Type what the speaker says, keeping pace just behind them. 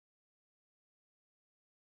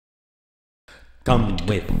Come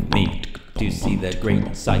with me to see the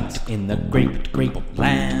great sights in the great, great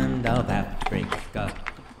land of Africa.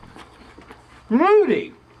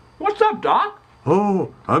 Rudy! What's up, Doc?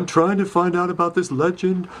 Oh, I'm trying to find out about this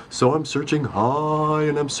legend, so I'm searching high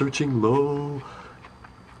and I'm searching low.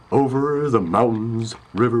 Over the mountains,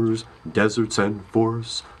 rivers, deserts, and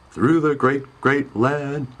forests, through the great, great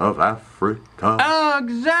land of Africa.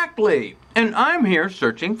 Exactly! And I'm here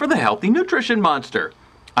searching for the healthy nutrition monster.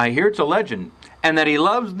 I hear it's a legend, and that he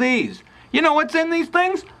loves these. You know what's in these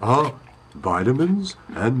things? Vitamins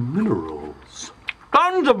and minerals.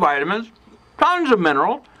 Tons of vitamins, tons of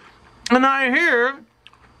minerals, and I hear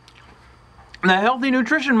the healthy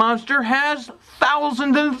nutrition monster has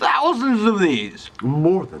thousands and thousands of these.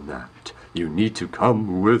 More than that, you need to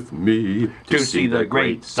come with me To see the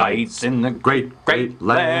great sights in the great, great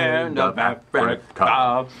land of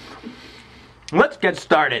Africa. Let's get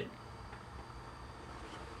started.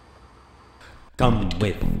 Come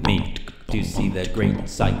with me to see the great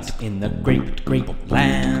sights in the great, great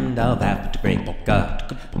land of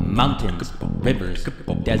Africa. Mountains, rivers,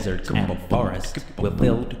 deserts, and forests will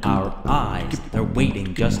fill our eyes. They're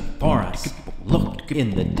waiting just for us. Look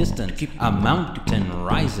in the distance, a mountain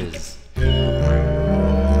rises.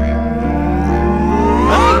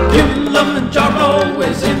 Kilimanjaro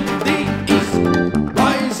is in the east,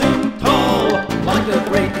 rising tall like a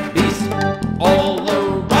great beast. All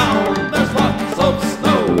around there's lots of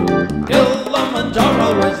snow.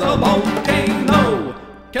 Kilimanjaro is a volcano.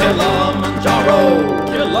 Kilimanjaro,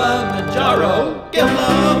 Kilimanjaro,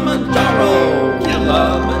 Kilimanjaro,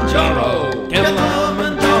 Kilimanjaro,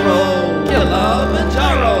 Kilimanjaro,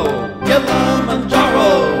 Kilimanjaro, Kilimanjaro,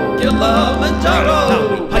 Kilimanjaro. Now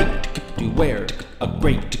we hike to where a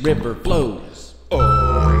great river flows. Oh,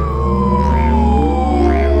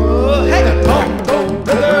 hey, the Congo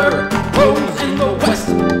River flows in the west.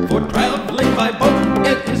 For traveling by boat,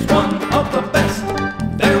 it is one of the best.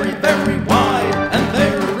 Very, very wide and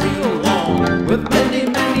very long, with many,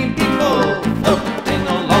 many people floating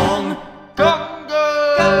along. Congo!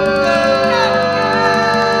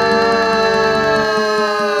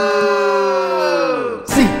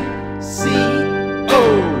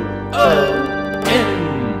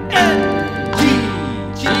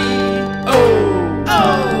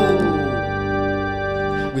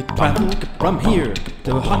 We traveled from here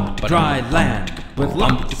to hot, dry land with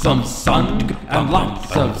lots of sun and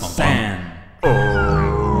lots of sand. The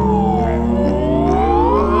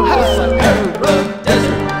Sahara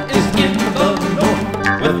Desert is in the north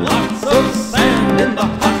with lots of sand in the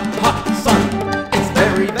hot, hot sun. It's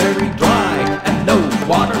very, very dry and no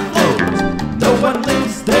water flows. No one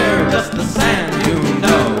lives there, just the sand, you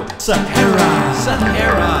know. Sahara,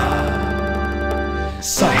 Sahara,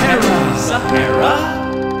 Sahara, Sahara.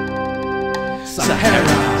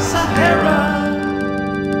 Sahara, Sahara,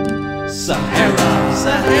 Sahara,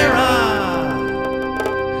 Sahara.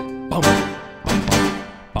 Bum,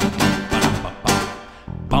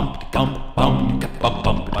 bum, bum, bum, bum,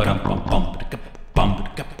 bum,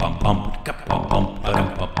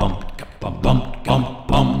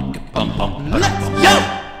 bum, bum, let's go!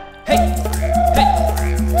 Hey, hey, hey,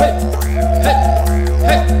 hey, hey,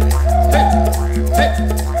 hey, hey, hey,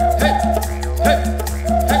 hey.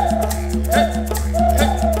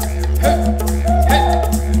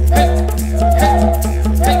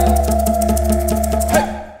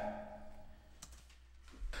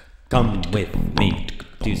 Come with me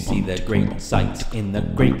to see the great sights in the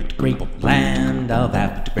great, great land of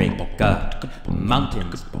Africa.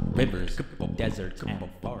 Mountains, rivers, deserts, and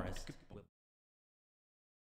forests.